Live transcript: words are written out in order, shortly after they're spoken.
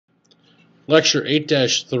Lecture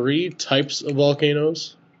 8-3, Types of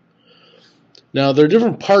Volcanoes. Now, there are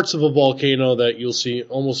different parts of a volcano that you'll see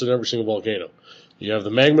almost in every single volcano. You have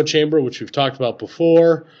the magma chamber, which we've talked about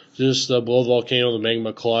before. Just below the volcano, the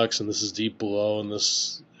magma collects, and this is deep below. And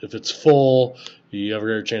this, if it's full, you have a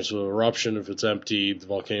greater chance of eruption. If it's empty, the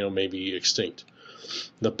volcano may be extinct.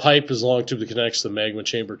 The pipe is a long tube that connects the magma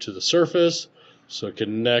chamber to the surface. So it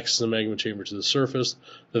connects the magma chamber to the surface.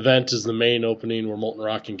 The vent is the main opening where molten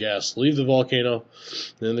rock and gas leave the volcano.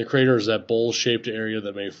 And then the crater is that bowl-shaped area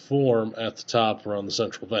that may form at the top around the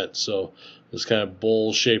central vent. So this kind of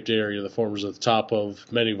bowl-shaped area that forms at the top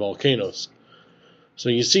of many volcanoes. So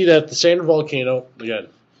you see that the standard volcano, again,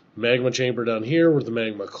 magma chamber down here where the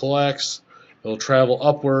magma collects. It'll travel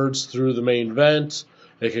upwards through the main vent.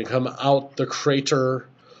 It can come out the crater.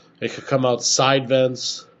 It can come out side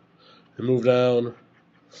vents and move down.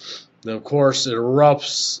 Now, of course, it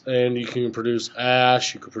erupts, and you can produce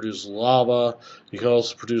ash, you can produce lava, you can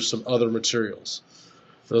also produce some other materials.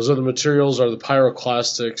 Those other materials are the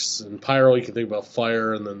pyroclastics, and pyro, you can think about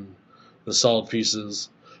fire, and then the solid pieces.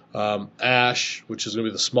 Ash, which is going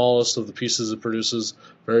to be the smallest of the pieces it produces,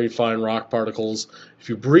 very fine rock particles. If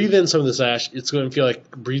you breathe in some of this ash, it's going to feel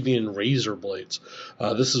like breathing in razor blades.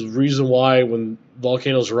 This is the reason why when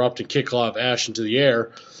volcanoes erupt and kick a lot of ash into the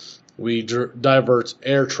air, we divert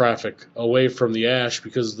air traffic away from the ash,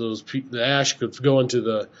 because the ash could go into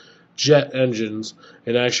the jet engines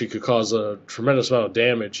and actually could cause a tremendous amount of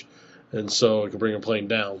damage, and so it could bring a plane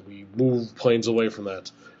down. We move planes away from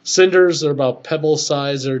that. Cinders are about pebble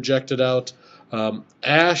size that are ejected out.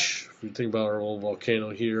 Ash, if you think about our old volcano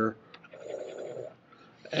here,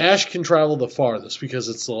 ash can travel the farthest because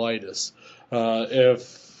it's the lightest.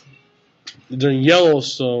 If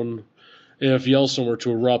Yellowstone were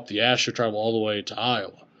to erupt, the ash should travel all the way to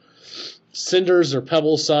Iowa. Cinders are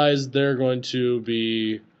pebble sized. They're going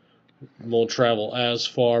to won't travel as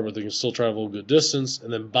far, but they can still travel a good distance.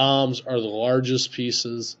 And then bombs are the largest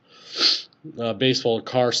pieces, baseball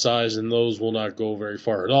car size, and those will not go very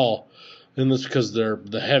far at all. And that's because they're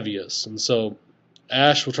the heaviest. And so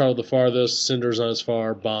ash will travel the farthest, cinders not as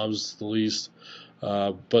far, bombs the least,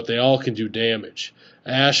 but they all can do damage.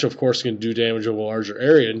 Ash, of course, can do damage over a larger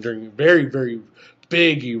area, and during very, very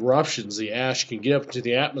big eruptions, the ash can get up into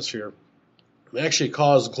the atmosphere and actually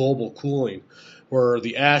cause global cooling, where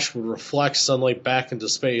the ash would reflect sunlight back into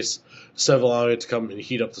space instead of allowing it to come and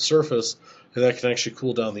heat up the surface, and that can actually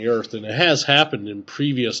cool down the Earth. And it has happened in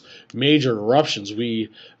previous major eruptions. We've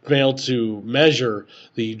been able to measure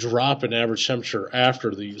the drop in average temperature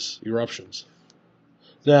after these eruptions.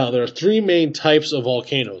 Now, there are three main types of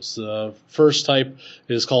volcanoes. The first type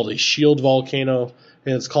is called a shield volcano,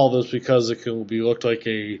 and it's called this because it can look like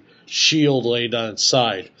a shield laid on its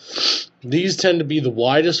side. These tend to be the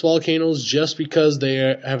widest volcanoes just because they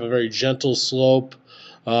have a very gentle slope.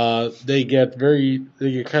 They get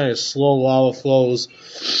kind of slow lava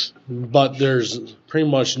flows, but there's pretty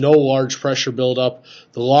much no large pressure buildup.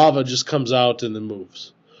 The lava just comes out and then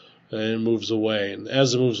moves, and it moves away. And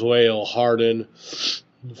as it moves away, it'll harden,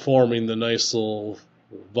 forming the nice little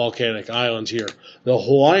volcanic island here. The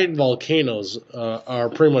Hawaiian volcanoes are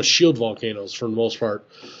pretty much shield volcanoes for the most part.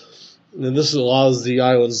 And this allows the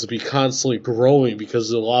islands to be constantly growing because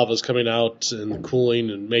the lava is coming out and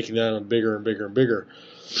cooling and making the island bigger and bigger and bigger.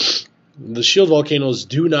 The shield volcanoes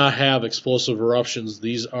do not have explosive eruptions.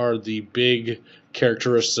 These are the big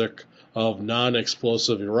characteristic of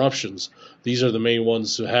non-explosive eruptions. These are the main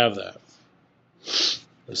ones to have that.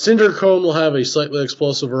 The cinder cone will have a slightly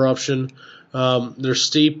explosive eruption. They're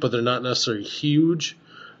steep, but they're not necessarily huge.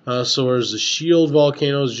 So whereas the shield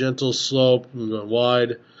volcanoes, gentle slope,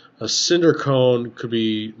 wide, a cinder cone could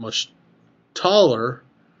be much taller,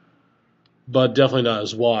 but definitely not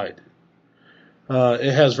as wide.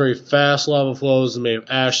 It has very fast lava flows and may have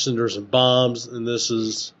ash, cinders, and bombs. And this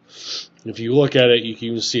is, if you look at it, you can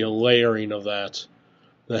even see a layering of that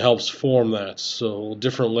helps form that. So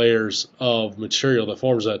different layers of material that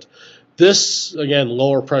forms that. This, again,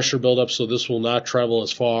 lower pressure buildup, so this will not travel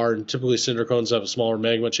as far. And typically cinder cones have a smaller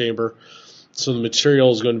magma chamber, so the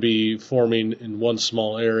material is going to be forming in one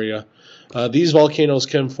small area. These volcanoes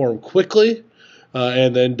can form quickly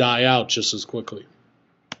and then die out just as quickly.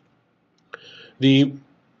 The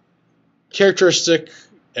characteristic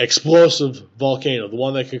explosive volcano, the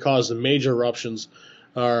one that can cause the major eruptions,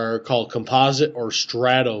 are called composite or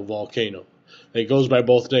stratovolcano. It goes by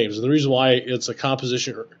both names. And the reason why, it's a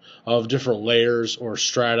composition of different layers or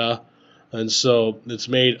strata, and so it's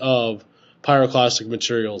made of pyroclastic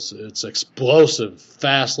materials. It's explosive,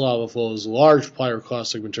 fast lava flows, large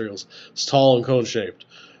pyroclastic materials. It's tall and cone-shaped.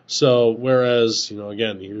 So whereas,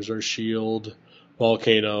 again, here's our shield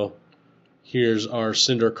volcano. Here's our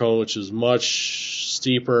cinder cone, which is much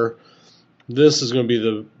steeper. This is going to be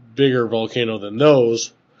the bigger volcano than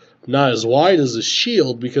those. Not as wide as the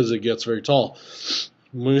Shield because it gets very tall.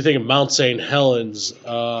 When we think of Mount St. Helens,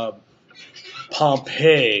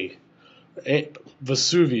 Pompeii,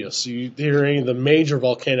 Vesuvius, you hear any of the major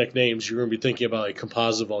volcanic names, you're going to be thinking about a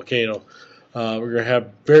composite volcano. We're going to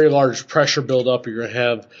have very large pressure buildup. You're going to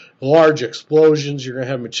have large explosions. You're going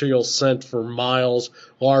to have material sent for miles,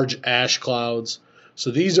 large ash clouds.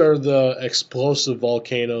 So these are the explosive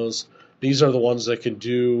volcanoes. These are the ones that can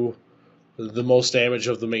do the most damage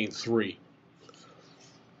of the main three.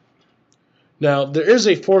 Now, there is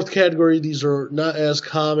a fourth category. These are not as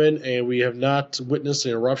common, and we have not witnessed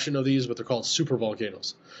an eruption of these, but they're called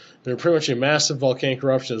supervolcanoes. They're pretty much a massive volcanic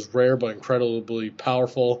eruption. It's rare but incredibly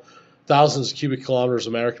powerful. Thousands of cubic kilometers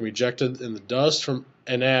of matter can be ejected, and the dust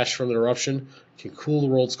and ash from the eruption can cool the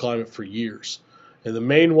world's climate for years. And the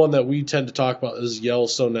main one that we tend to talk about is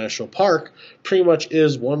Yellowstone National Park. Pretty much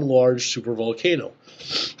is one large supervolcano.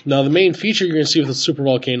 Now, the main feature you're going to see with a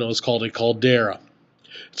supervolcano is called a caldera.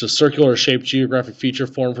 It's a circular-shaped geographic feature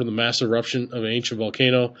formed from the massive eruption of an ancient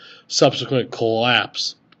volcano, subsequent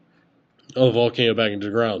collapse of the volcano back into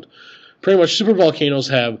the ground. Pretty much, supervolcanoes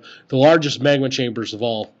have the largest magma chambers of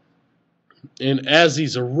all. And as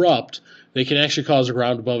these erupt, they can actually cause the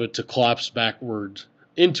ground above it to collapse backward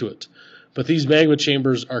into it. But these magma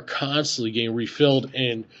chambers are constantly getting refilled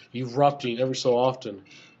and erupting every so often.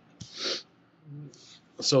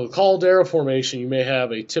 So caldera formation, you may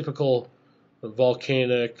have a typical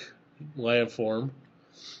volcanic landform.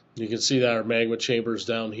 You can see that our magma chambers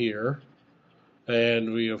down here.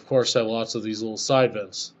 And we, of course, have lots of these little side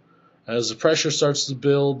vents. As the pressure starts to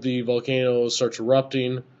build, the volcano starts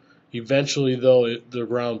erupting. Eventually, though, the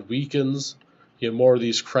ground weakens. You get more of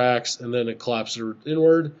these cracks, and then it collapses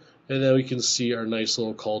inward. And then we can see our nice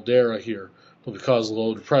little caldera here, will cause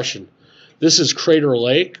low depression. This is Crater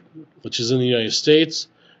Lake, which is in the United States,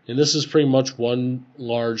 and this is pretty much one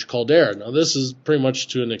large caldera. Now, this is pretty much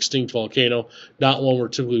to an extinct volcano, not one we're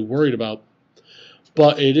typically worried about,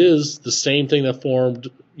 but it is the same thing that formed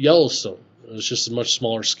Yellowstone. It's just a much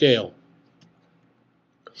smaller scale.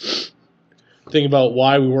 Think about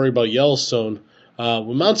why we worry about Yellowstone.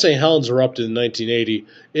 When Mount St. Helens erupted in 1980,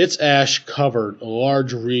 its ash covered a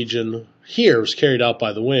large region here. It was carried out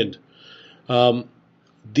by the wind.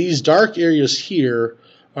 These dark areas here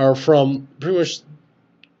are from pretty much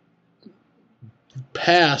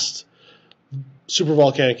past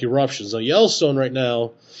supervolcanic eruptions. Now, Yellowstone right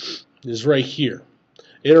now is right here.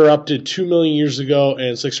 It erupted 2 million years ago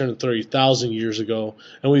and 630,000 years ago,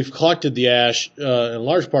 and we've collected the ash in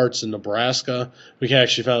large parts in Nebraska. We can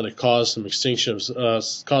actually found it caused some extinctions,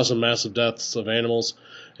 caused some massive deaths of animals,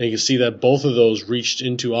 and you can see that both of those reached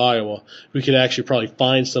into Iowa. We could actually probably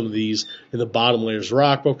find some of these in the bottom layers of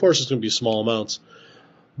rock, but of course it's going to be small amounts.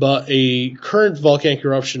 But a current volcanic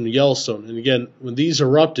eruption in Yellowstone, and again, when these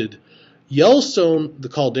erupted, Yellowstone, the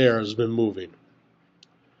caldera, has been moving.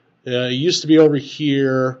 It used to be over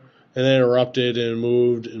here, and then it erupted and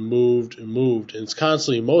moved and moved and moved, and it's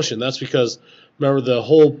constantly in motion. That's because, remember, the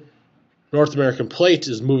whole North American plate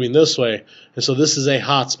is moving this way, and so this is a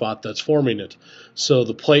hot spot that's forming it. So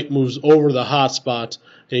the plate moves over the hot spot,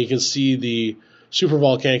 and you can see the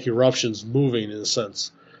supervolcanic eruptions moving in a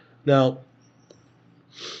sense. Now,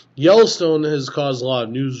 Yellowstone has caused a lot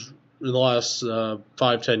of news in the last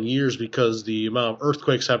 5-10 years because the amount of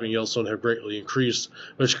earthquakes happening in Yellowstone have greatly increased,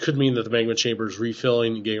 which could mean that the magma chamber is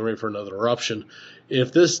refilling and getting ready for another eruption.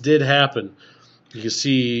 If this did happen, you can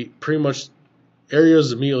see pretty much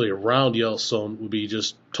areas immediately around Yellowstone would be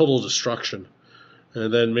just total destruction.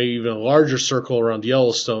 And then maybe even a larger circle around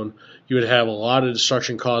Yellowstone, you would have a lot of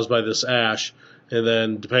destruction caused by this ash. And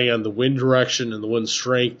then depending on the wind direction and the wind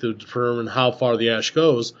strength, it would determine how far the ash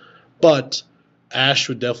goes. But ash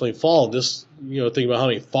would definitely fall. This, think about how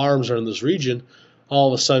many farms are in this region. All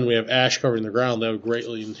of a sudden, we have ash covering the ground. That would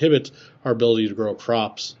greatly inhibit our ability to grow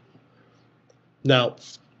crops. Now,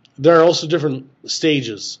 there are also different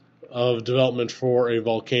stages of development for a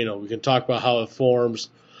volcano. We can talk about how it forms,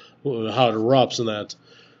 how it erupts, and that.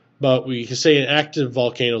 But we can say an active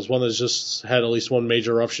volcano is one that's just had at least one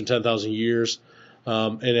major eruption in 10,000 years,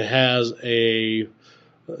 and it has the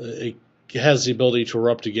ability to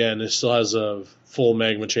erupt again. It still has a full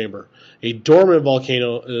magma chamber. A dormant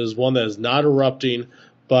volcano is one that is not erupting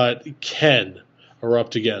but can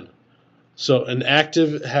erupt again. So an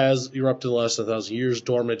active has erupted in the last 10,000 years.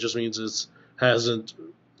 Dormant just means it's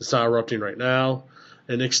not erupting right now.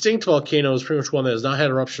 An extinct volcano is pretty much one that has not had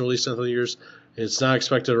eruption in at least 10,000 years. It's not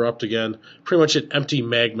expected to erupt again. Pretty much an empty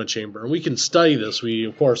magma chamber. And we can study this. We,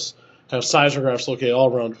 of course, have seismographs located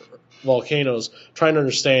all around volcanoes, trying to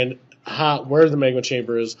understand where the magma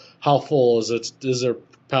chamber is, how full is there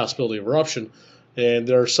possibility of eruption. And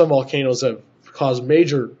there are some volcanoes that have caused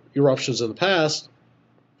major eruptions in the past,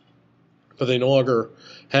 but they no longer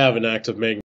have an active magma